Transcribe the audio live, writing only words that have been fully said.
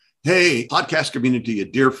Hey, podcast community,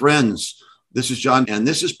 dear friends. This is John, and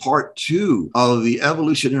this is part 2 of the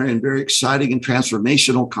evolutionary and very exciting and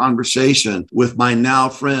transformational conversation with my now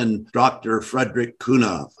friend, Dr. Frederik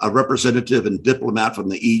Coene, a representative and diplomat from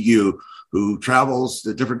the EU who travels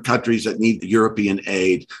to different countries that need European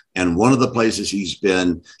aid. And one of the places he's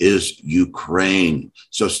been is Ukraine.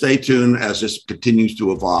 So stay tuned as this continues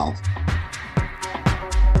to evolve.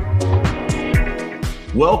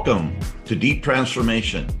 Welcome to Deep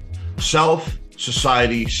Transformation. Self,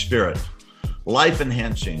 society, spirit,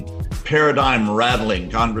 life-enhancing, paradigm-rattling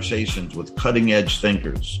conversations with cutting-edge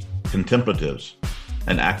thinkers, contemplatives,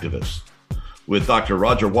 and activists with Dr.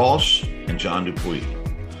 Roger Walsh and John Dupuy.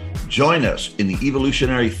 Join us in the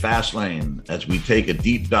evolutionary fast lane as we take a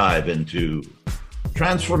deep dive into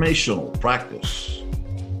transformational practice,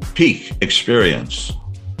 peak experience,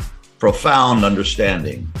 profound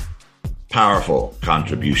understanding, powerful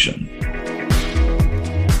contribution.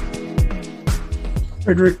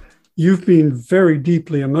 Frederik, you've been very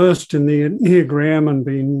deeply immersed in the Enneagram and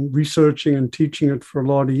been researching and teaching it for a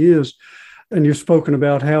lot of years. And you've spoken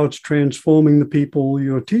about how it's transforming the people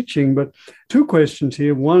you're teaching. But 2 questions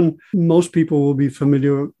here. One, most people will be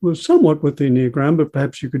familiar somewhat with the Enneagram, but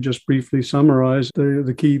perhaps you could just briefly summarize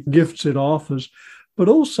the key gifts it offers. But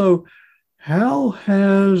also, how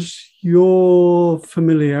has your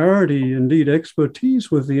familiarity, indeed expertise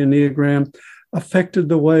with the Enneagram, affected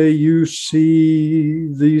the way you see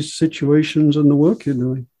these situations and the work you're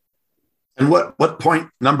doing? And what point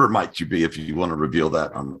number might you be if you want to reveal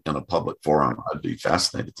that in a public forum? I'd be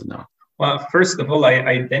fascinated to know. Well, first of all, I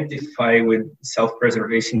identify with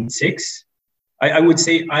self-preservation 6. I would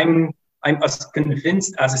say I'm as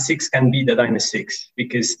convinced as a 6 can be that I'm a 6,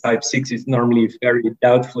 because type 6 is normally very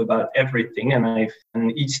doubtful about everything. And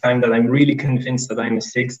each time that I'm really convinced that I'm a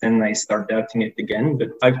 6, then I start doubting it again. But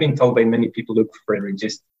I've been told by many people, look, Frederik,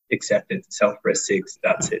 just accept it, self-pres 6,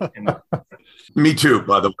 that's it. Me too,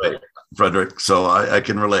 by the way, Frederik. So I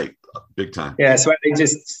can relate big time. Yeah, so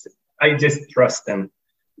I just trust them.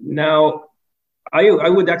 Now, I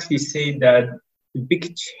would actually say that the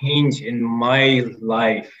big change in my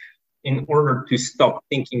life in order to stop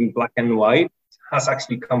thinking black and white has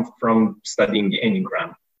actually come from studying the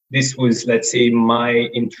Enneagram. This was, let's say, my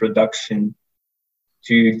introduction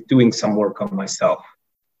to doing some work on myself.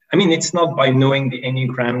 I mean, it's not by knowing the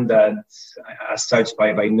Enneagram that, as such,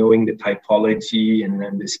 by knowing the typology and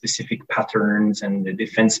then the specific patterns and the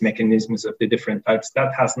defense mechanisms of the different types,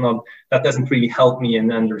 that doesn't really help me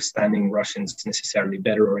in understanding Russians necessarily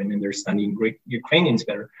better or in understanding Ukrainians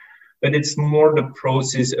better. But it's more the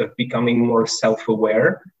process of becoming more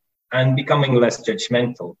self-aware and becoming less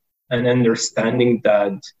judgmental and understanding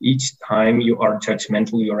that each time you are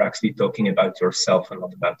judgmental, you're actually talking about yourself and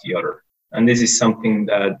not about the other. And this is something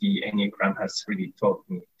that the Enneagram has really taught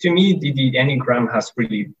me. To me, the Enneagram has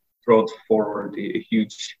really brought forward a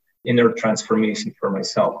huge inner transformation for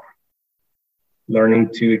myself. Learning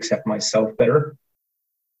to accept myself better,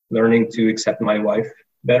 learning to accept my wife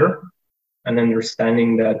better, and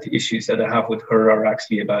understanding that the issues that I have with her are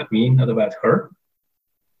actually about me, not about her.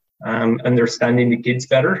 Understanding the kids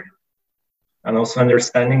better, and also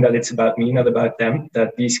understanding that it's about me, not about them,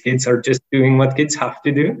 that these kids are just doing what kids have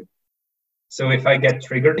to do. So if I get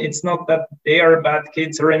triggered, it's not that they are bad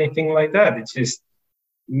kids or anything like that. It's just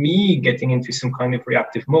me getting into some kind of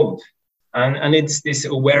reactive mode. And it's this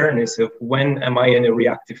awareness of when am I in a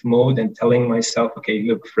reactive mode and telling myself, okay,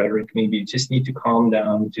 look, Frederik, maybe you just need to calm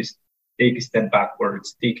down, just take a step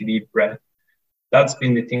backwards, take a deep breath. That's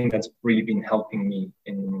been the thing that's really been helping me,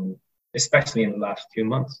 especially in the last 2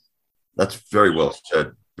 months. That's very well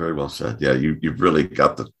said. Very well said. Yeah, you've really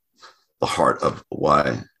got the heart of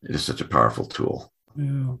why it is such a powerful tool.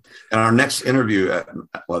 Yeah. And our next interview,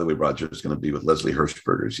 by the way, Roger, is going to be with Leslie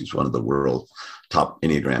Hirschberger. He's one of the world top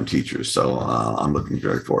Enneagram teachers. So I'm looking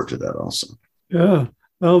very forward to that also. Yeah.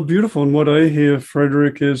 Well, beautiful. And what I hear,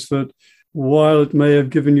 Frederik, is that while it may have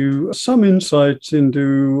given you some insights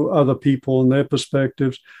into other people and their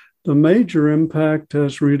perspectives, the major impact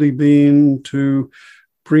has really been to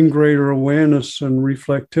bring greater awareness and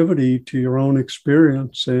reflectivity to your own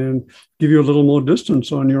experience and give you a little more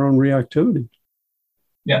distance on your own reactivity.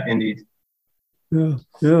 Yeah, indeed.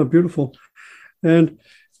 Yeah, beautiful. And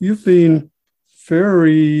you've been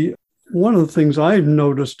one of the things I've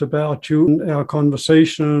noticed about you in our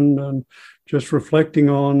conversation and just reflecting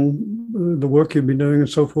on the work you've been doing and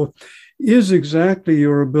so forth, is exactly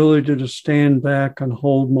your ability to stand back and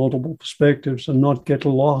hold multiple perspectives and not get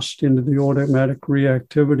lost into the automatic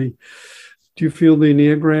reactivity. Do you feel the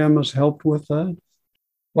Enneagram has helped with that?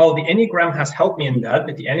 Well, the Enneagram has helped me in that,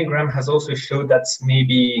 but the Enneagram has also showed that's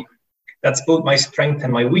maybe that's both my strength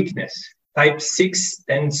and my weakness. Type 6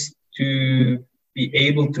 tends to be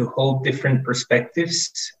able to hold different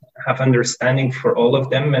perspectives, have understanding for all of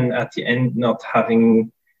them, and at the end not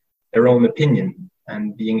having their own opinion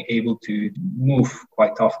and being able to move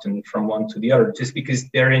quite often from one to the other just because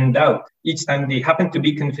they're in doubt. Each time they happen to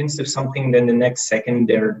be convinced of something, then the next second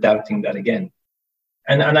they're doubting that again.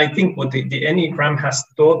 And I think what the Enneagram has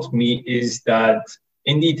taught me is that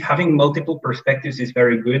indeed having multiple perspectives is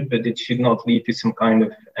very good, but it should not lead to some kind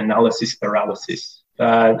of analysis paralysis.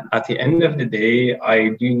 That at the end of the day, I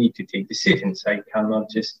do need to take decisions. I cannot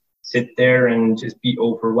just sit there and just be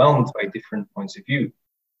overwhelmed by different points of view.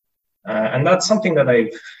 And that's something that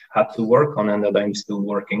I've had to work on and that I'm still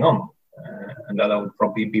working on. And that I'll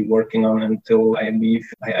probably be working on until I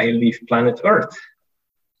leave planet Earth.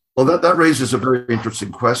 Well, that raises a very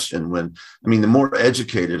interesting question. The more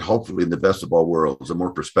educated, hopefully in the best of all worlds, the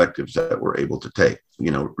more perspectives that we're able to take.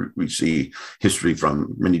 We see history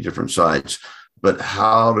from many different sides. But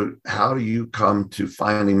how do you come to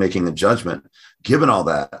finally making a judgment, given all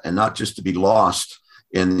that, and not just to be lost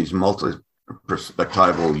in these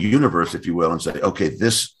multi-perspectival universe, if you will, and say, okay,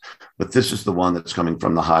 this is the one that's coming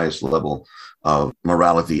from the highest level of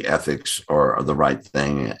morality, ethics, or the right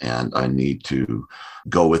thing, and I need to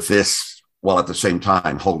go with this, while at the same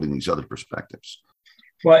time holding these other perspectives?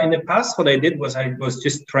 Well, in the past, what I did was I was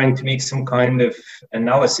just trying to make some kind of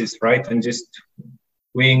analysis, right? And just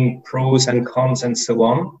weighing pros and cons and so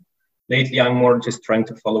on. Lately, I'm more just trying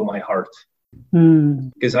to follow my heart.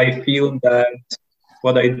 Because I feel that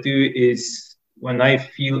what I do is when I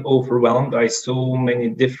feel overwhelmed by so many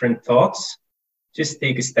different thoughts, just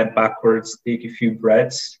take a step backwards, take a few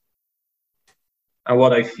breaths. And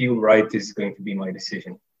what I feel right is going to be my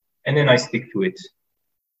decision. And then I stick to it.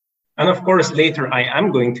 And of course, later I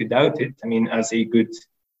am going to doubt it. As a good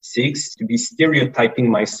 6, to be stereotyping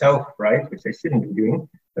myself, right, which I shouldn't be doing.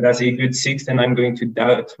 But as a good 6, then I'm going to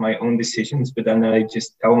doubt my own decisions. But then I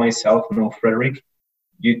just tell myself, no, Frederik,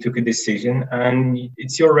 you took a decision and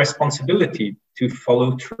it's your responsibility to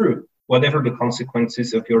follow through, whatever the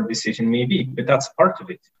consequences of your decision may be. But that's part of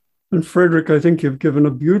it. And Frederik, I think you've given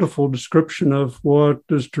a beautiful description of what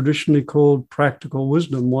is traditionally called practical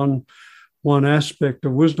wisdom. One aspect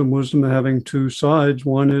of wisdom having two sides.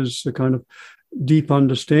 One is the kind of deep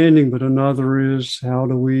understanding, but another is how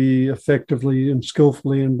do we effectively and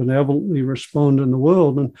skillfully and benevolently respond in the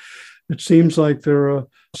world. And it seems like there are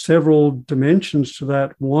several dimensions to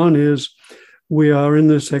that. One is we are in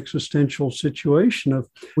this existential situation of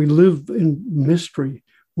we live in mystery.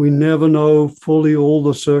 We never know fully all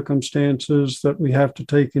the circumstances that we have to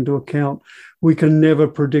take into account. We can never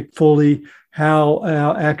predict fully how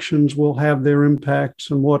our actions will have their impacts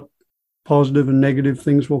and what positive and negative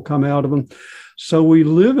things will come out of them. So we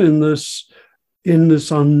live in this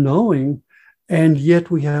unknowing, and yet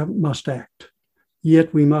we must act.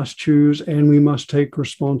 Yet we must choose and we must take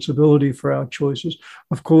responsibility for our choices.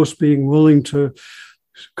 Of course, being willing to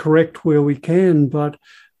correct where we can, but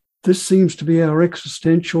this seems to be our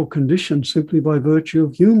existential condition simply by virtue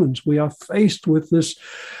of humans. We are faced with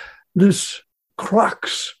this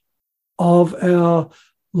crux of our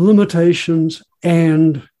limitations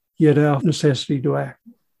and yet our necessity to act.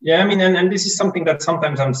 Yeah, and this is something that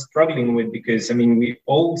sometimes I'm struggling with because, we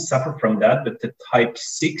all suffer from that, but the type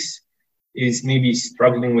 6 is maybe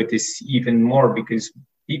struggling with this even more because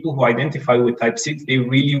people who identify with type 6, they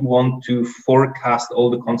really want to forecast all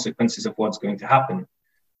the consequences of what's going to happen.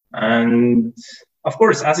 And of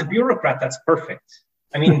course, as a bureaucrat, that's perfect.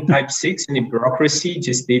 Type 6 in the bureaucracy,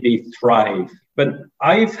 they thrive. But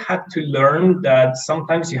I've had to learn that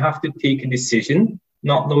sometimes you have to take a decision,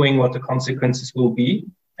 not knowing what the consequences will be.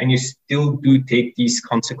 And you still do take these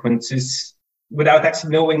consequences without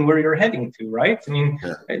actually knowing where you're heading to, right?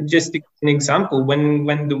 Just an example,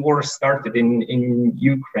 when the war started in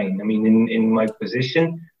Ukraine, in my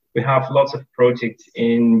position, we have lots of projects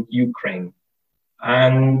in Ukraine.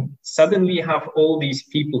 And suddenly you have all these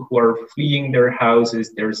people who are fleeing their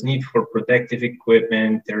houses. There's need for protective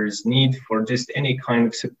equipment. There's need for just any kind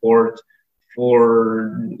of support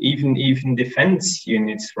for even defense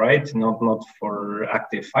units, right? Not for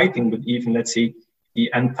active fighting, but even, let's say,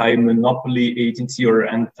 the anti-monopoly agency or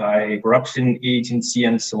anti-corruption agency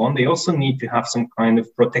and so on. They also need to have some kind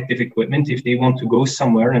of protective equipment if they want to go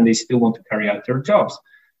somewhere and they still want to carry out their jobs.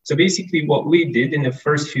 So basically what we did in the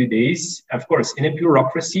first few days, of course, in a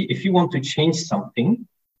bureaucracy, if you want to change something,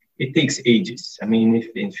 it takes ages.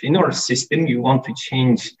 If in our system you want to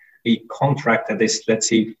change a contract that is, let's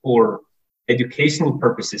say, for educational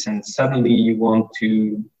purposes, and suddenly you want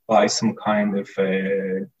to buy some kind of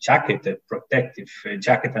jacket, a protective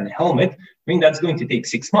jacket and helmet, that's going to take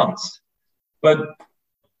 6 months. But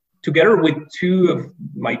together with two of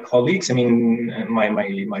my colleagues, I mean,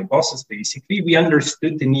 my bosses, basically, we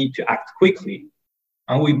understood the need to act quickly.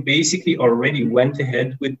 And we basically already went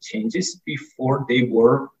ahead with changes before they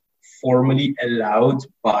were formally allowed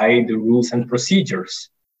by the rules and procedures.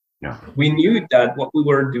 Yeah. We knew that what we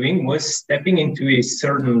were doing was stepping into a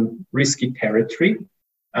certain risky territory,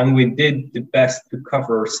 and we did the best to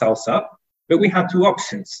cover ourselves up. But we had two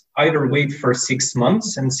options: either wait for 6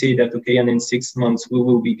 months and say that, okay, and in 6 months we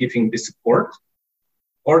will be giving the support,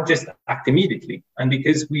 or just act immediately. And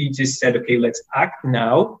because we just said, okay, let's act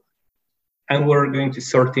now, and we're going to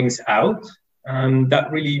sort things out,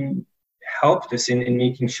 that really helped us in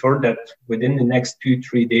making sure that within the next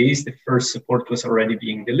 2-3 days, the first support was already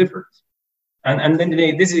being delivered. And then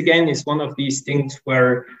this again is one of these things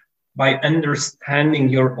where, by understanding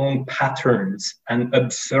your own patterns and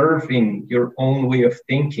observing your own way of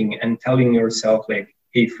thinking and telling yourself, like,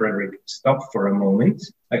 hey, Frederik, stop for a moment.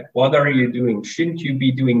 Like, what are you doing? Shouldn't you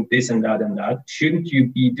be doing this and that and that? Shouldn't you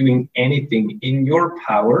be doing anything in your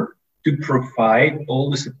power to provide all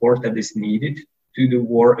the support that is needed to the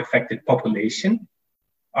war-affected population?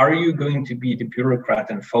 Are you going to be the bureaucrat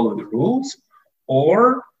and follow the rules?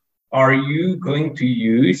 Or are you going to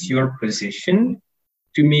use your position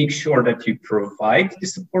to make sure that you provide the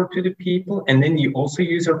support to the people, and then you also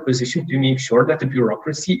use your position to make sure that the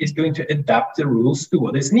bureaucracy is going to adapt the rules to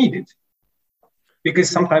what is needed? Because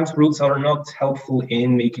sometimes rules are not helpful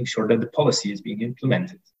in making sure that the policy is being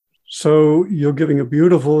implemented. So you're giving a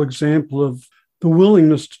beautiful example of the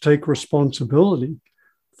willingness to take responsibility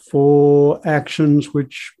for actions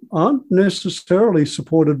which aren't necessarily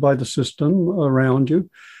supported by the system around you,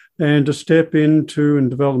 and to step into, in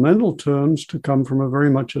developmental terms, to come from a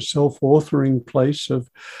very much a self-authoring place of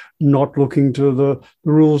not looking to the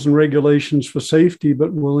rules and regulations for safety,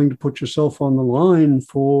 but willing to put yourself on the line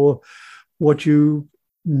for what you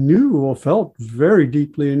knew or felt very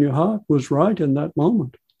deeply in your heart was right in that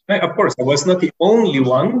moment. Of course, I was not the only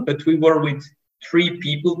one, but we were with 3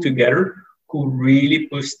 people together who really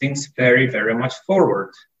pushed things very, very much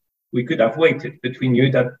forward. We could have waited, but we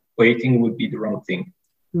knew that waiting would be the wrong thing.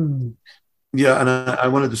 Yeah, and I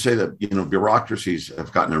wanted to say that, bureaucracies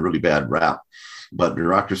have gotten a really bad rap, but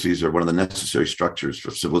bureaucracies are one of the necessary structures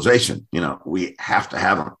for civilization. We have to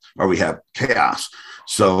have them, or we have chaos.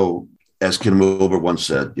 So, as Ken Wilber once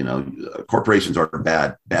said, corporations are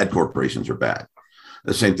bad. Bad corporations are bad.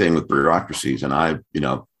 The same thing with bureaucracies. And I,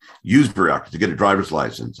 used bureaucracy to get a driver's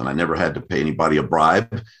license, and I never had to pay anybody a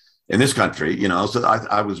bribe in this country. So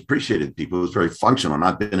I was appreciated. People, it was very functional. And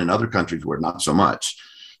I've been in other countries where not so much.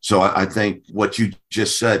 So I think what you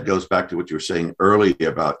just said goes back to what you were saying earlier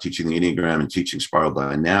about teaching the Enneagram and teaching spiral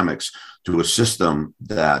dynamics to a system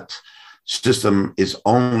is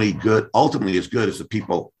only good, ultimately as good as the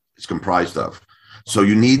people it's comprised of. So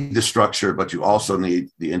you need the structure, but you also need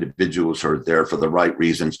the individuals who are there for the right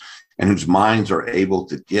reasons and whose minds are able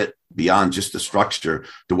to get beyond just the structure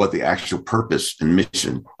to what the actual purpose and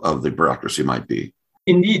mission of the bureaucracy might be.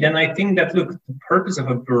 Indeed. And I think that, look, the purpose of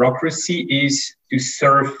a bureaucracy is to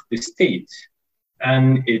serve the state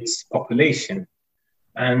and its population.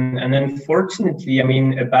 And unfortunately,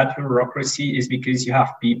 a bad bureaucracy is because you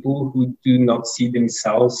have people who do not see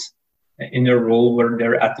themselves in a role where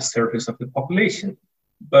they're at the service of the population.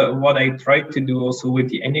 But what I try to do also with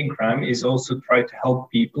the Enneagram is also try to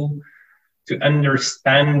help people to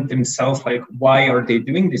understand themselves, like, why are they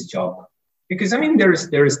doing this job? Because,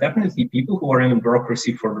 there's definitely people who are in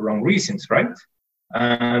bureaucracy for the wrong reasons, right?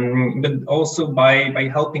 But also by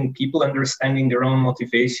helping people understanding their own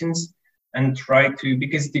motivations and try to,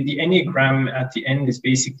 because the Enneagram at the end is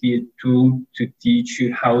basically a tool to teach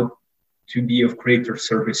you how to be of greater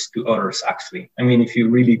service to others, actually. If you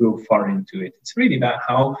really go far into it, it's really about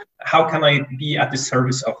how can I be at the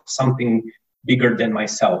service of something bigger than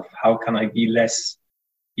myself? How can I be less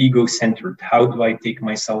ego-centered? How do I take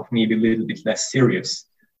myself maybe a little bit less serious?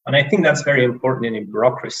 And I think that's very important in a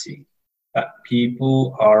bureaucracy, that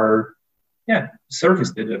people are,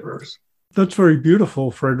 service deliverers. That's very beautiful,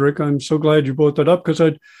 Frederik. I'm so glad you brought that up, because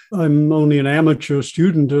I'm only an amateur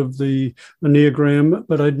student of the Enneagram,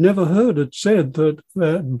 but I'd never heard it said that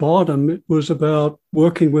at bottom it was about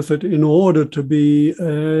working with it in order to be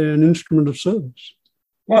an instrument of service.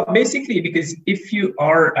 Well, basically, because if you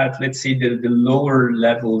are at, let's say, the lower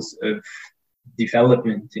levels of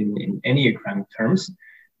development in Enneagram terms,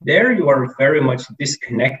 there you are very much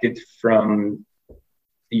disconnected from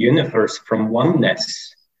the universe, from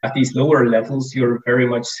oneness. At these lower levels, you're very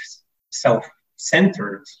much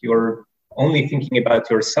self-centered. You're only thinking about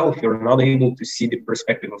yourself. You're not able to see the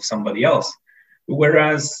perspective of somebody else.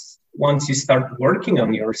 Whereas once you start working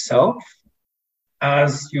on yourself,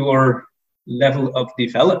 as your level of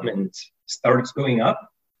development starts going up,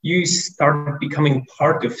 you start becoming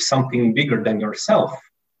part of something bigger than yourself.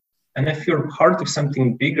 And if you're part of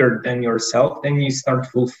something bigger than yourself, then you start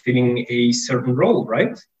fulfilling a certain role,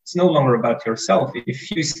 right? It's no longer about yourself. If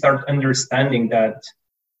you start understanding that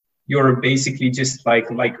you're basically just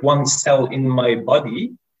like one cell in my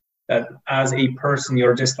body, that as a person,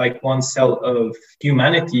 you're just like one cell of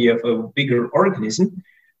humanity, of a bigger organism,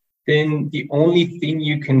 then the only thing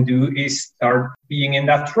you can do is start being in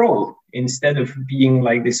that role instead of being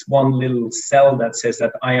like this one little cell that says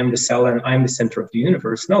that I am the cell and I'm the center of the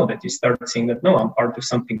universe. No, that you start saying that, no, I'm part of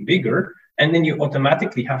something bigger. And then you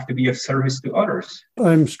automatically have to be of service to others.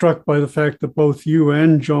 I'm struck by the fact that both you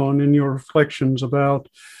and John, in your reflections about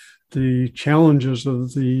the challenges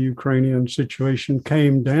of the Ukrainian situation,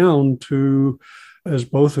 came down to, as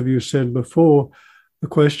both of you said before, the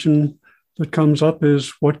question that comes up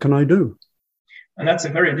is, what can I do? And that's a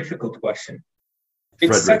very difficult question.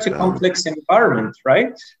 It's Frederik, such a complex environment,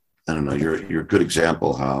 right? I don't know, you're a good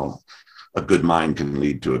example how a good mind can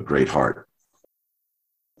lead to a great heart.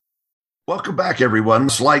 Welcome back, everyone.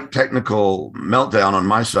 Slight technical meltdown on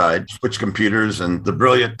my side. Switch computers, and the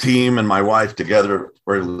brilliant team and my wife together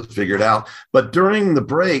were able to figure it out. But during the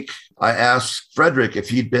break, I asked Frederik if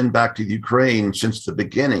he'd been back to Ukraine since the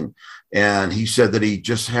beginning. And he said that he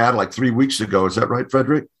just had like 3 weeks ago. Is that right,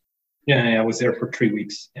 Frederik? Yeah, I was there for 3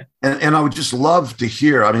 weeks. Yeah. And I would just love to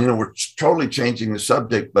hear, I mean, we're totally changing the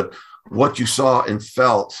subject, but what you saw and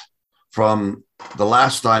felt from the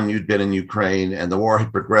last time you'd been in Ukraine and the war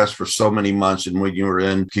had progressed for so many months and when you were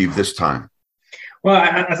in Kyiv this time. Well,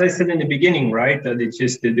 as I said in the beginning, right, that it's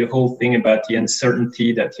just the whole thing about the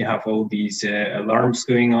uncertainty that you have all these alarms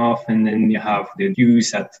going off, and then you have the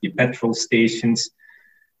queues at the petrol stations.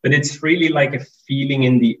 But it's really like a feeling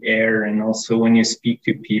in the air. And also when you speak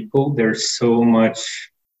to people, there's so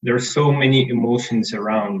many emotions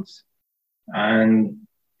around. And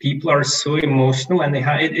people are so emotional, and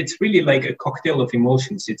it's really like a cocktail of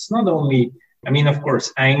emotions. It's not only, I mean, of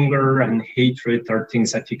course, anger and hatred are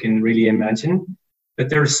things that you can really imagine, but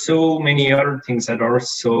there's so many other things that are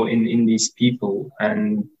so in these people.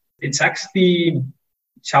 And it's actually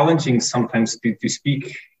challenging sometimes to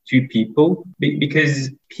speak to people, because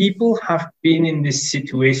people have been in this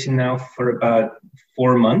situation now for about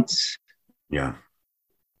 4 months. Yeah.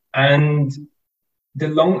 And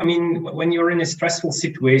when you're in a stressful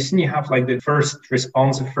situation, you have like the first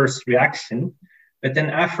response, the first reaction, but then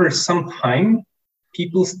after some time,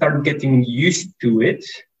 people start getting used to it.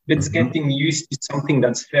 It's getting used to something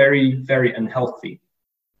that's very, very unhealthy.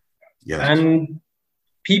 Yes. And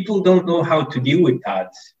people don't know how to deal with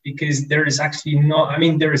that, because there is actually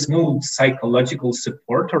there is no psychological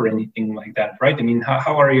support or anything like that, right? I mean,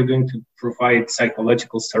 how are you going to provide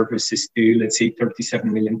psychological services to, let's say,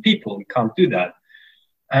 37 million people? You can't do that.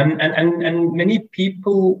 And many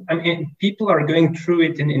people, people are going through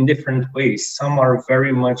it in different ways. Some are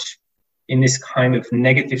very much in this kind of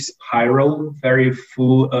negative spiral, very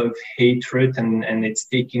full of hatred, and it's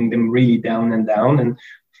taking them really down and down. And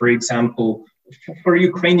for example, for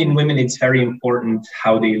Ukrainian women, it's very important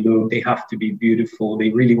how they look. They have to be beautiful. They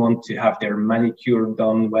really want to have their manicure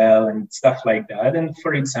done well and stuff like that. And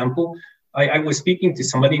for example, I was speaking to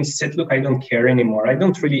somebody and she said, look, I don't care anymore. In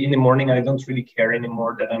the morning, I don't really care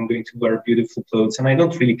anymore that I'm going to wear beautiful clothes. And I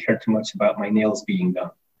don't really care too much about my nails being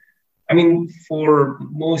done. I mean, for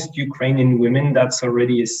most Ukrainian women, that's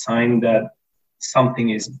already a sign that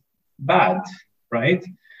something is bad, right?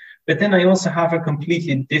 But then I also have a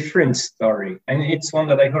completely different story. And it's one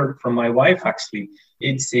that I heard from my wife, actually.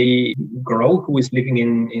 It's a girl who was living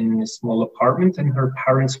in a small apartment, and her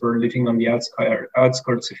parents were living on the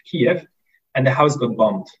outskirts of Kiev, and the house got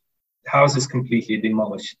bombed. The house is completely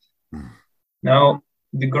demolished. Now,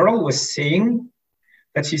 the girl was saying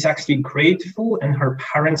that she's actually grateful, and her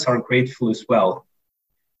parents are grateful as well.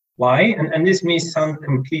 Why? And this may sound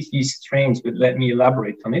completely strange, but let me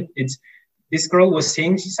elaborate on it. This girl was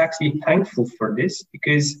saying she's actually thankful for this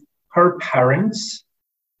because her parents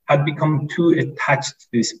had become too attached to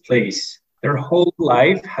this place. Their whole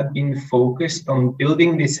life had been focused on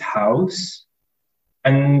building this house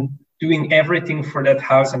and doing everything for that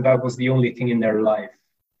house, and that was the only thing in their life.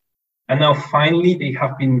 And now finally they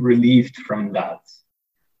have been relieved from that.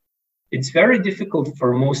 It's very difficult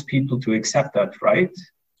for most people to accept that, right?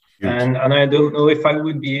 And I don't know if I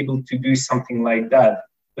would be able to do something like that.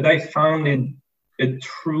 But I found it a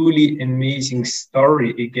truly amazing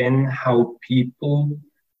story, again, how people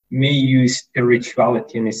may use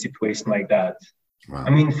spirituality in a situation like that. Wow. I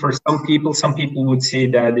mean, for some people would say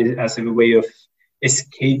that as a way of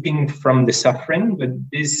escaping from the suffering. But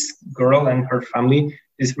this girl and her family,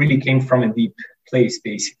 this really came from a deep place,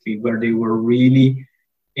 basically, where they were really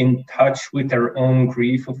in touch with their own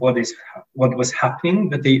grief of what was happening,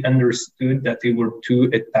 but they understood that they were too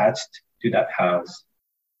attached to that house.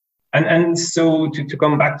 And so to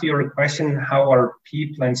come back to your question, how are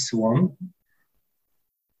people and so on,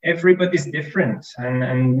 everybody's different,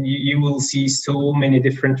 and you will see so many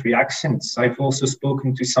different reactions. I've also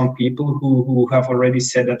spoken to some people who have already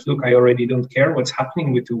said that, look, I already don't care what's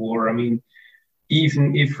happening with the war. I mean,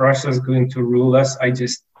 even if Russia is going to rule us,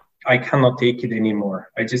 I cannot take it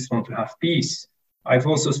anymore. I just want to have peace. I've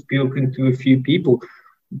also spoken to a few people.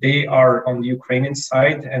 They are on the Ukrainian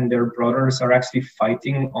side and their brothers are actually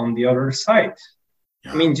fighting on the other side.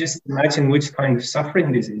 Yeah. I mean, just imagine which kind of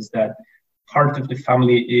suffering this is, that part of the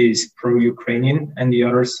family is pro-Ukrainian and the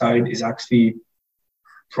other side is actually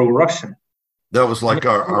pro-Russian. That was like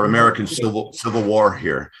our American Civil War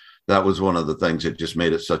here. That was one of the things that just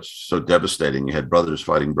made it so devastating. You had brothers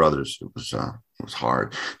fighting brothers. It was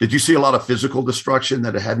hard. Did you see a lot of physical destruction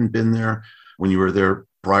that hadn't been there when you were there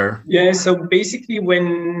prior? Yeah, so basically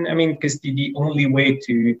because the only way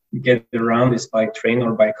to get around is by train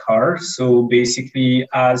or by car. So basically,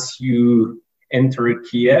 as you enter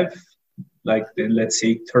Kiev, like let's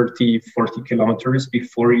say 30, 40 kilometers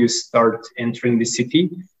before you start entering the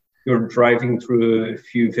city, you're driving through a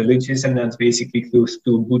few villages, and that's basically close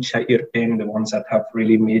to Bucha, Irpin, the ones that have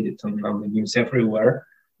really made it on the news everywhere.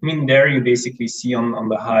 I mean, there you basically see on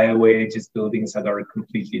the highway just buildings that are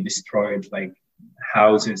completely destroyed, like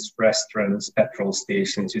houses, restaurants, petrol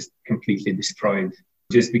stations, just completely destroyed,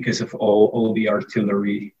 just because of all the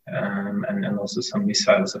artillery and also some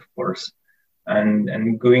missiles, of course.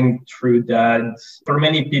 And going through that, for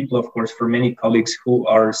many people, of course, for many colleagues who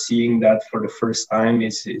are seeing that for the first time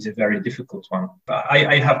is a very difficult one.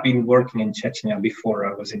 I have been working in Chechnya before.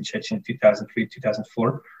 I was in Chechnya in 2003,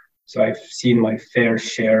 2004. So I've seen my fair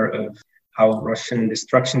share of how Russian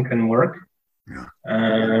destruction can work. Yeah.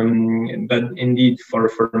 But indeed,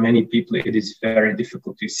 for many people, it is very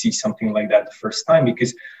difficult to see something like that the first time,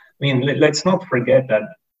 because, I mean, let's not forget that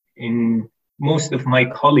in most of my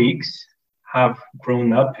colleagues have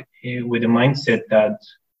grown up with a mindset that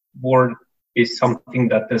war is something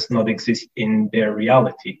that does not exist in their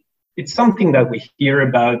reality. It's something that we hear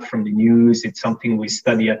about from the news. It's something we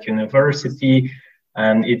study at university,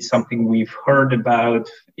 and it's something we've heard about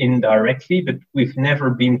indirectly, but we've never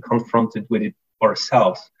been confronted with it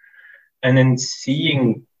ourselves. And then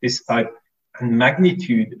seeing this type and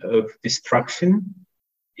magnitude of destruction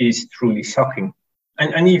is truly shocking.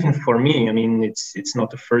 And even for me, I mean, it's not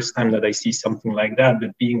the first time that I see something like that,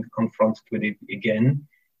 but being confronted with it again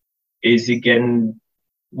is again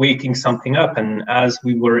waking something up. And as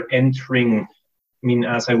we were entering,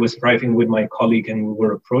 as I was driving with my colleague and we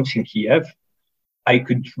were approaching Kiev, I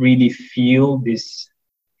could really feel this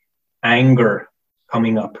anger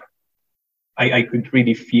coming up. I could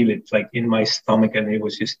really feel it like in my stomach, and it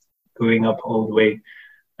was just going up all the way.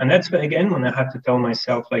 And that's again when I had to tell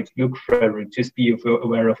myself, like, look, Frederik, just be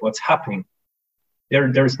aware of what's happening.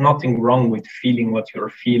 There's nothing wrong with feeling what you're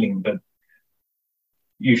feeling, but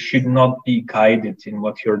you should not be guided in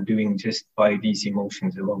what you're doing just by these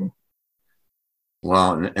emotions alone.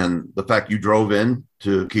 Wow. And the fact you drove in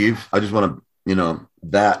to Kiev, I just want to,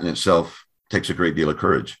 that in itself takes a great deal of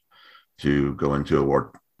courage to go into a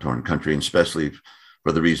war-torn country, and especially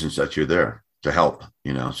for the reasons that you're there to help,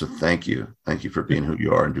 so thank you for being who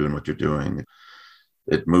you are and doing what you're doing.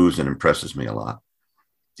 It moves and impresses me a lot,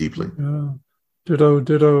 deeply. Yeah.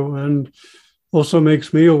 Ditto, and also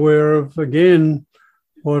makes me aware of, again,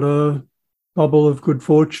 what a bubble of good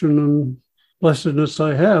fortune and blessedness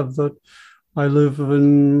I have, that I live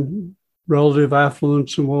in relative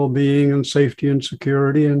affluence and well-being and safety and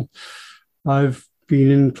security, and I've been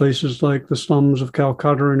in places like the slums of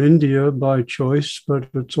Calcutta in India by choice, but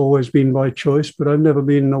it's always been by choice. But I've never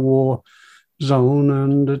been in a war zone.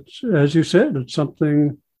 And it's, as you said, it's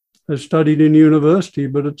something I studied in university,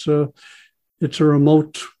 but it's a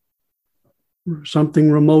something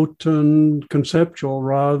remote and conceptual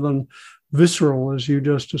rather than visceral, as you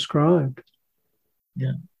just described.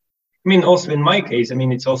 Yeah. Also in my case,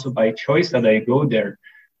 it's also by choice that I go there.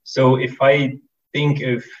 So if I think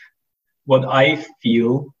of what I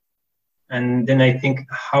feel, and then I think,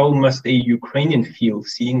 how must a Ukrainian feel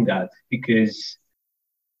seeing that? Because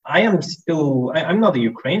I'm not a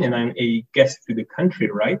Ukrainian, I'm a guest to the country,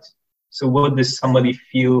 right? So what does somebody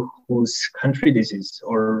feel whose country this is,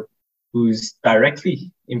 or who's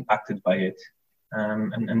directly impacted by it?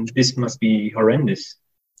 And this must be horrendous.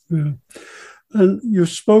 Yeah. And you've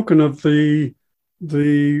spoken of the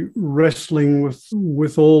the wrestling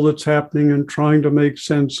with all that's happening and trying to make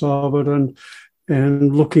sense of it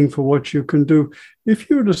and looking for what you can do. If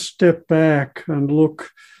you were to step back and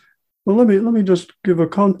look, well, let me just give a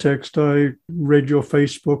context. I read your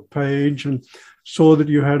Facebook page and saw that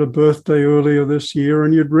you had a birthday earlier this year,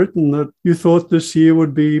 and you'd written that you thought this year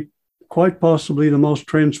would be quite possibly the most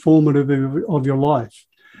transformative of your life.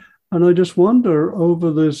 And I just wonder,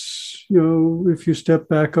 over this, if you step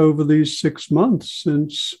back over these 6 months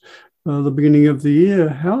since the beginning of the year,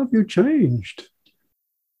 how have you changed?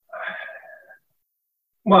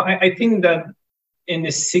 Well, I think that in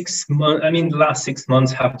the 6 months, the last 6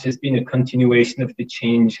 months have just been a continuation of the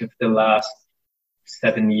change of the last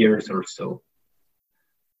 7 years or so.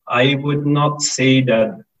 I would not say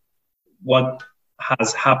that what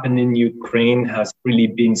has happened in Ukraine has really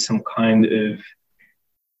been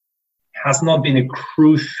has not been a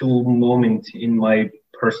crucial moment in my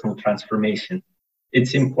personal transformation.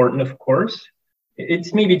 It's important, of course.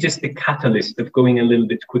 It's maybe just the catalyst of going a little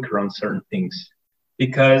bit quicker on certain things.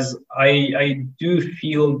 Because I do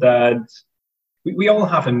feel that we all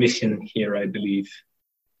have a mission here, I believe.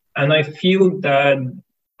 And I feel that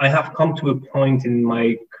I have come to a point in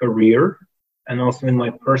my career and also in my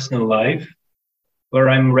personal life where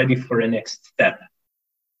I'm ready for a next step.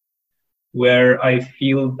 Where I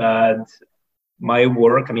feel that my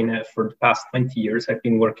work, for the past 20 years, I've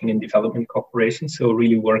been working in development cooperation. So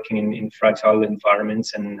really working in fragile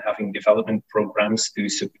environments and having development programs to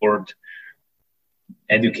support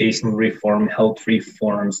educational reform, health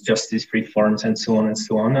reforms, justice reforms, and so on and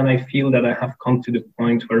so on. And I feel that I have come to the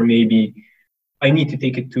point where maybe I need to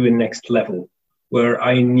take it to a next level, where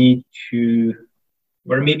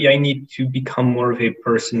maybe I need to become more of a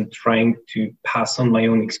person trying to pass on my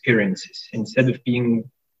own experiences. Instead of being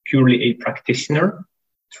purely a practitioner,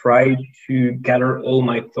 try to gather all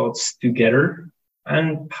my thoughts together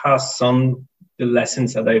and pass on the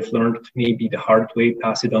lessons that I've learned, maybe the hard way,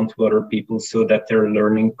 pass it on to other people so that their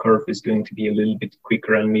learning curve is going to be a little bit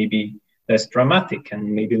quicker and maybe less dramatic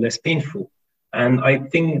and maybe less painful. And I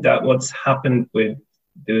think that what's happened with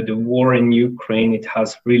the war in Ukraine,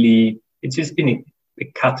 it's just been a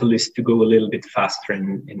catalyst to go a little bit faster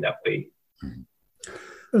in that way.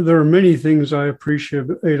 There are many things I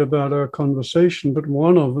appreciate about our conversation, but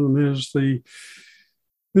one of them is the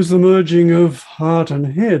merging of heart and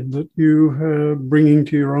head that you are bringing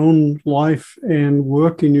to your own life and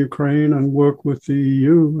work in Ukraine and work with the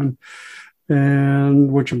EU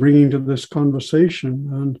and what you're bringing to this conversation.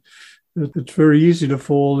 And it's very easy to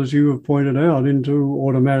fall, as you have pointed out, into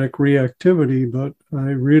automatic reactivity, but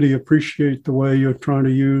I really appreciate the way you're trying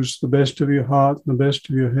to use the best of your heart and the best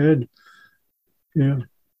of your head. Yeah.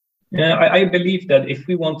 Yeah, I believe that if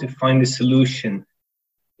we want to find a solution,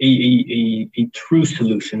 a true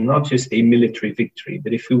solution, not just a military victory,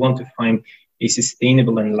 but if we want to find a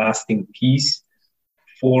sustainable and lasting peace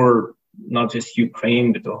for not just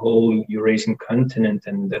Ukraine, but the whole Eurasian continent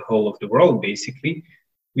and the whole of the world, basically,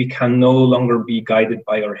 we can no longer be guided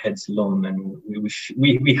by our heads alone, and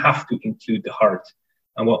we have to include the heart.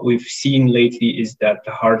 And what we've seen lately is that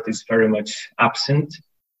the heart is very much absent.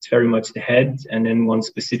 It's very much the head, and then one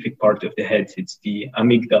specific part of the head, it's the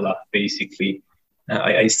amygdala, basically.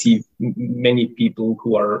 I see many people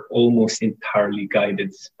who are almost entirely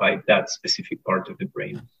guided by that specific part of the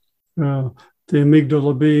brain. The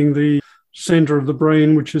amygdala being the center of the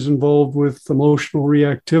brain, which is involved with emotional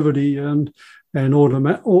reactivity and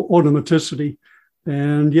automaticity.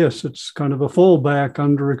 And yes, it's kind of a fallback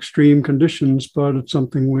under extreme conditions, but it's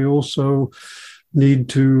something we also need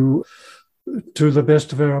to the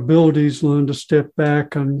best of our abilities, learn to step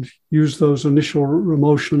back and use those initial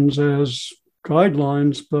emotions as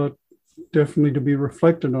guidelines, but definitely to be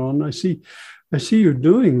reflected on. I see you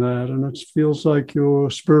doing that, and it feels like your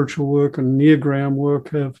spiritual work and Enneagram work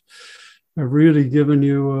have really given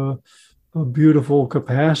you a beautiful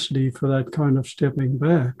capacity for that kind of stepping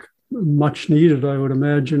back. Much needed, I would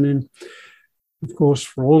imagine, of course,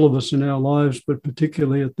 for all of us in our lives, but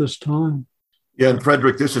particularly at this time. Yeah, and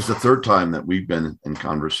Frederik, this is the third time that we've been in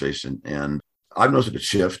conversation, and I've noticed a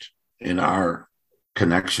shift in our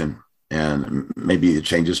connection, and maybe it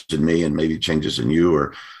changes in me and maybe it changes in you,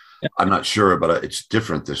 or I'm not sure, but it's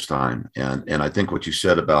different this time. And I think what you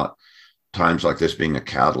said about times like this being a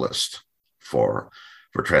catalyst for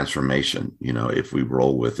transformation, if we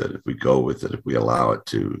roll with it, if we go with it, if we allow it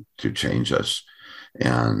to change us,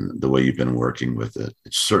 and the way you've been working with it,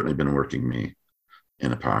 it's certainly been working me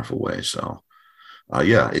in a powerful way. So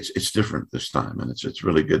it's different this time, and it's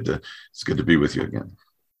really good to be with you again.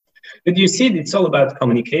 But you see, it's all about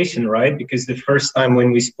communication, right? Because the first time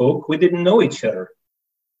when we spoke, we didn't know each other.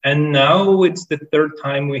 And now it's the third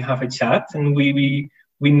time we have a chat, and we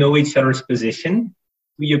know each other's position.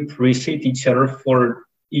 We appreciate each other for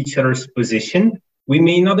each other's position. We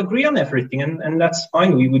may not agree on everything, and that's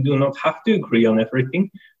fine. We do not have to agree on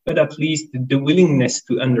everything, but at least the willingness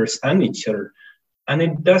to understand each other. And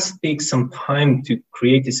it does take some time to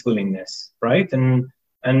create this willingness, right? And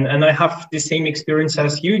I have the same experience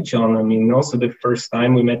as you, John. I mean, also the first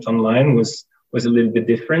time we met online was a little bit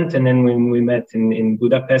different. And then when we met in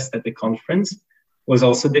Budapest at the conference was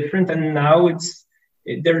also different. And now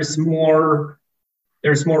there's more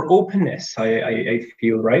openness, I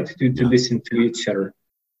feel, right, to listen to each other.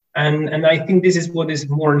 And I think this is what is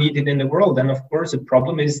more needed in the world. And of course, the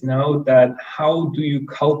problem is now that how do you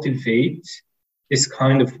cultivate this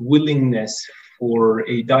kind of willingness for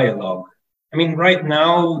a dialogue? I mean, right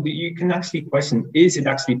now, you can actually question, is it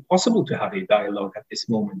actually possible to have a dialogue at this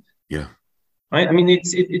moment? Yeah. Right? I mean,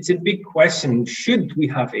 it's a big question. Should we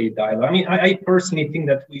have a dialogue? I mean, I personally think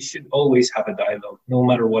that we should always have a dialogue, no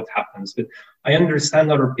matter what happens. But I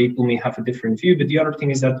understand other people may have a different view. But the other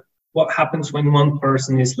thing is that what happens when one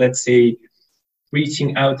person is, let's say,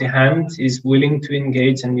 reaching out a hand, is willing to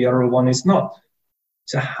engage, and the other one is not?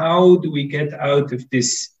 So how do we get out of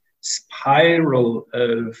this spiral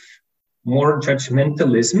of more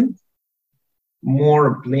judgmentalism,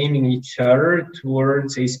 more blaming each other,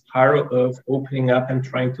 towards a spiral of opening up and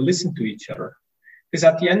trying to listen to each other? Because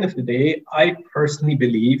at the end of the day, I personally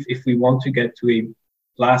believe if we want to get to a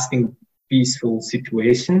lasting, peaceful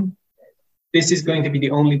situation, this is going to be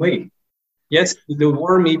the only way. Yes, the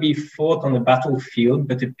war may be fought on the battlefield,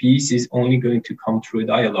 but the peace is only going to come through a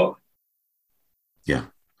dialogue. Yeah.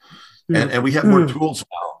 And we have more tools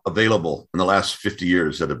now available in the last 50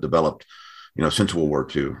 years that have developed, since World War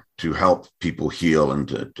II, to help people heal and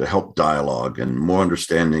to help dialogue and more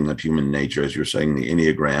understanding of human nature, as you're saying, the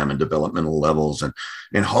Enneagram and developmental levels.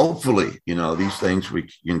 And hopefully, these things, we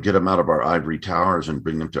can get them out of our ivory towers and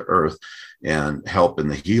bring them to earth and help in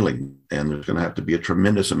the healing. And there's going to have to be a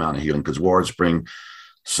tremendous amount of healing because wars bring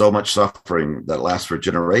so much suffering that lasts for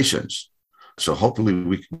generations. So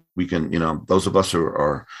hopefully we can, those of us who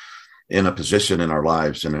are in a position in our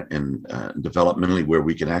lives and developmentally where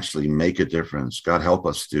we can actually make a difference. God help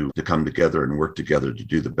us to come together and work together to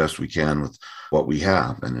do the best we can with what we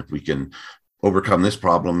have. And if we can overcome this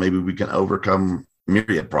problem, maybe we can overcome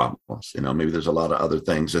myriad problems. Maybe there's a lot of other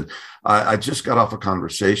things. And I just got off a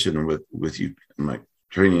conversation with you, my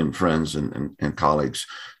Ukrainian friends and colleagues,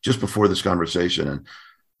 just before this conversation. And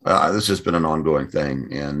this has been an ongoing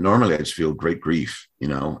thing. And normally I just feel great grief,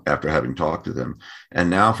 after having talked to them. And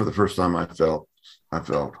now for the first time, I felt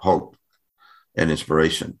hope and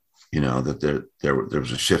inspiration, that there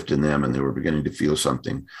was a shift in them and they were beginning to feel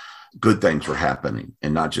something. Good things were happening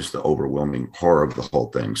and not just the overwhelming horror of the whole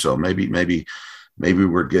thing. So maybe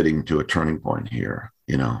we're getting to a turning point here,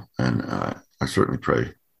 and I certainly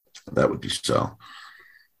pray that would be so.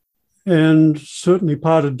 And certainly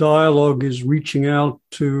part of dialogue is reaching out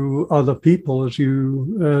to other people, as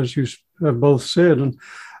you have both said. And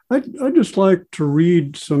I'd just like to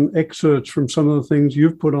read some excerpts from some of the things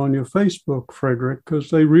you've put on your Facebook, Frederik, because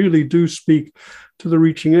they really do speak to the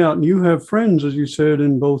reaching out. And you have friends, as you said,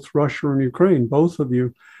 in both Russia and Ukraine, both of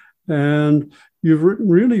you. And you've written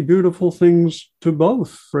really beautiful things to both,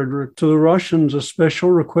 Frederik. To the Russians, a special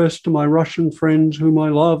request to my Russian friends whom I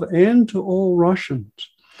love, and to all Russians.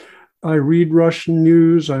 I read Russian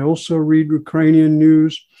news. I also read Ukrainian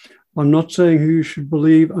news. I'm not saying who you should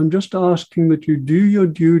believe. I'm just asking that you do your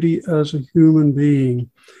duty as a human being.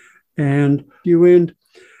 And you end,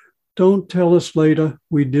 don't tell us later,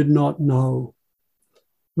 we did not know.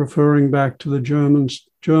 Referring back to the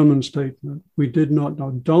German statement, we did not know.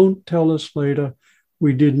 Don't tell us later,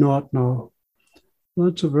 we did not know.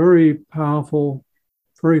 That's a very powerful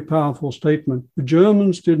statement. The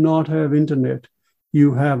Germans did not have internet.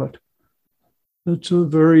 You have it. That's a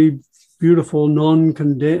very beautiful, not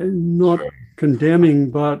condemning,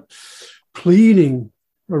 but pleading,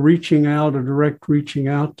 a direct reaching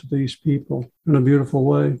out to these people in a beautiful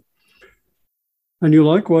way. And you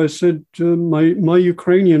likewise said to my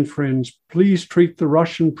Ukrainian friends, please treat the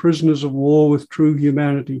Russian prisoners of war with true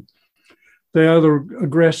humanity. They are the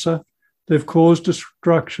aggressor. They've caused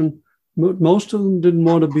destruction. Most of them didn't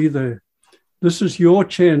want to be there. This is your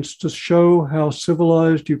chance to show how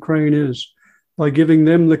civilized Ukraine is, by giving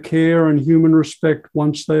them the care and human respect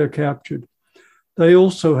once they are captured. They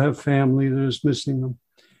also have family that is missing them.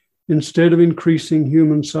 Instead of increasing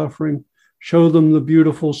human suffering, show them the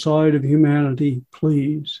beautiful side of humanity,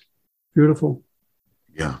 please. Beautiful.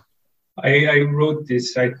 Yeah. I wrote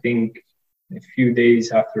this, I think, a few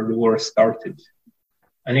days after the war started.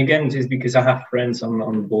 And again, just because I have friends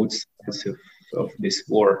on both sides of this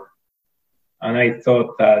war. And I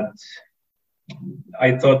thought that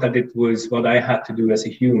it was what I had to do as a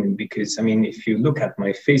human, because, I mean, if you look at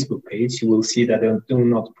my Facebook page, you will see that I do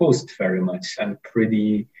not post very much. I'm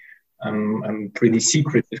pretty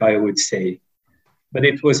secretive, I would say. But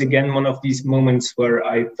it was, again, one of these moments where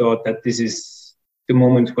I thought that this is the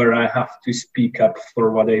moment where I have to speak up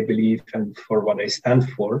for what I believe and for what I stand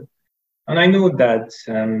for. And I know that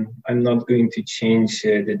I'm not going to change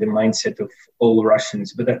the mindset of all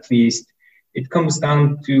Russians, but at least it comes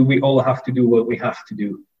down to we all have to do what we have to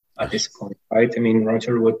do at this point, right? I mean,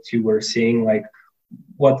 Roger, what you were saying, like,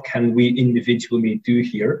 what can we individually do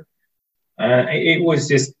here? It was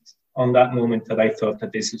just on that moment that I thought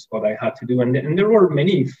that this is what I had to do. And there were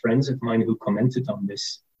many friends of mine who commented on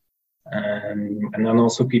this. And then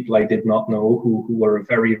also people I did not know who were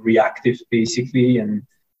very reactive, basically.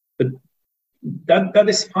 But that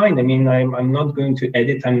is fine. I mean, I'm not going to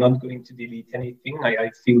edit. I'm not going to delete anything.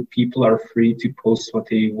 I feel people are free to post what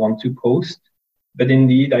they want to post. But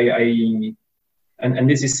indeed, and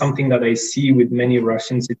this is something that I see with many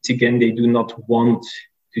Russians. It's, again, they do not want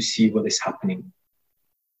to see what is happening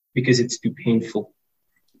because it's too painful.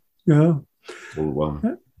 Yeah. Oh, wow.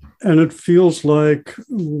 And it feels like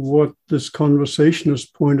what this conversation has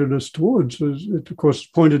pointed us towards is, it, of course,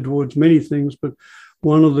 pointed towards many things, but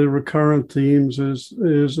one of the recurrent themes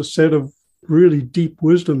is a set of really deep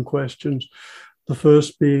wisdom questions. The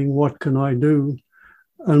first being, what can I do?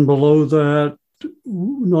 And below that,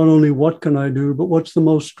 not only what can I do, but what's the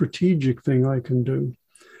most strategic thing I can do?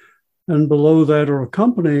 And below that, or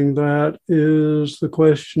accompanying that, is the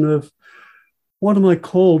question of, what am I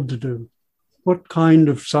called to do? What kind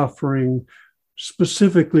of suffering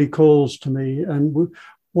specifically calls to me? And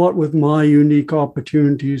what, with my unique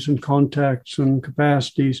opportunities and contacts and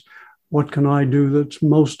capacities, what can I do that's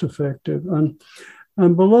most effective? And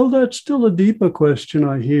below that, still a deeper question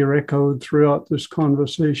I hear echoed throughout this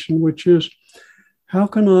conversation, which is, how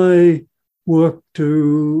can I work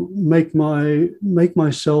to make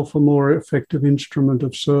myself a more effective instrument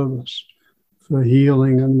of service for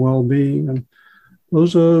healing and well-being? And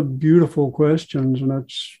those are beautiful questions, and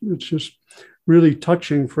it's just really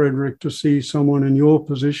touching, Frederik, to see someone in your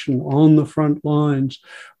position on the front lines,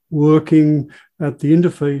 working at the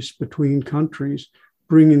interface between countries,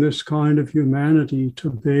 bringing this kind of humanity to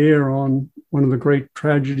bear on one of the great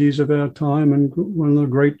tragedies of our time and one of the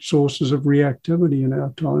great sources of reactivity in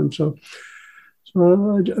our time. So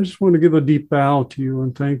I just want to give a deep bow to you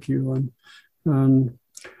and thank you. And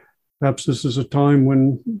perhaps this is a time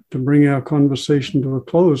when to bring our conversation to a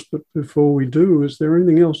close. But before we do, is there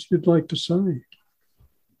anything else you'd like to say?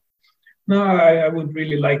 No, I would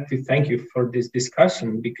really like to thank you for this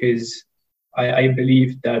discussion, because I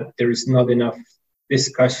believe that there is not enough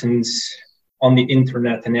discussions on the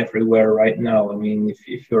internet and everywhere right now. I mean,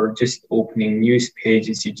 if you're just opening news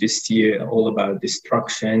pages, you just see all about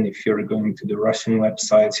destruction. If you're going to the Russian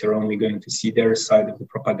websites, you're only going to see their side of the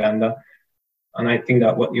propaganda. And I think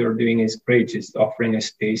that what you're doing is great, just offering a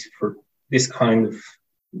space for this kind of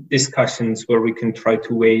discussions where we can try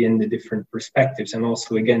to weigh in the different perspectives and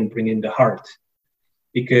also, again, bring in the heart.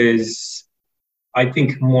 Because I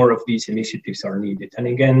think more of these initiatives are needed. And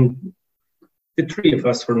again, the three of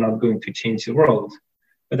us are not going to change the world,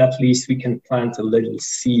 but at least we can plant a little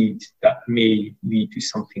seed that may lead to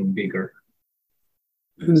something bigger.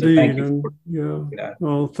 Indeed. So thank you for that.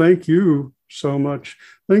 Well, thank you so much.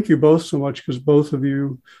 Thank you both so much, because both of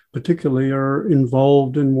you particularly are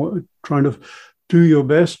involved in trying to do your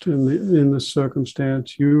best in this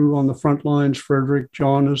circumstance. You on the front lines, Frederik.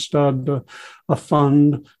 John has started a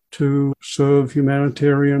fund to serve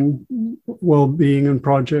humanitarian well-being and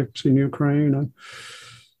projects in Ukraine. And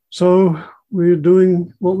so we're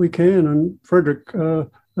doing what we can. And Frederik,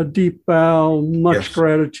 a deep bow, much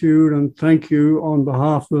gratitude, and thank you on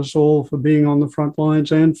behalf of us all for being on the front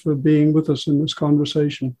lines and for being with us in this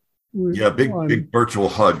conversation. Big virtual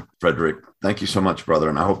hug, Frederik. Thank you so much, brother,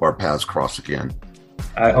 and I hope our paths cross again.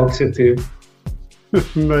 I hope so too.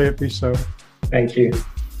 May it be so. Thank you.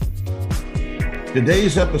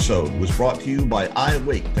 Today's episode was brought to you by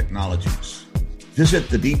iAwake Technologies. Visit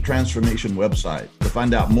the Deep Transformation website to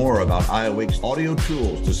find out more about iAwake's audio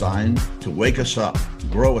tools designed to wake us up,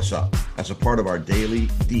 grow us up as a part of our daily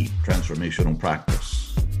deep transformational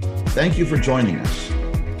practice. Thank you for joining us.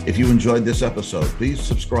 If you enjoyed this episode, please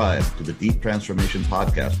subscribe to the Deep Transformation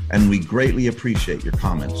Podcast, and we greatly appreciate your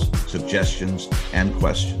comments, suggestions, and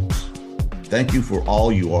questions. Thank you for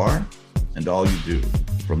all you are and all you do.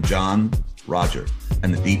 From John, Roger,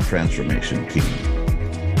 and the Deep Transformation team.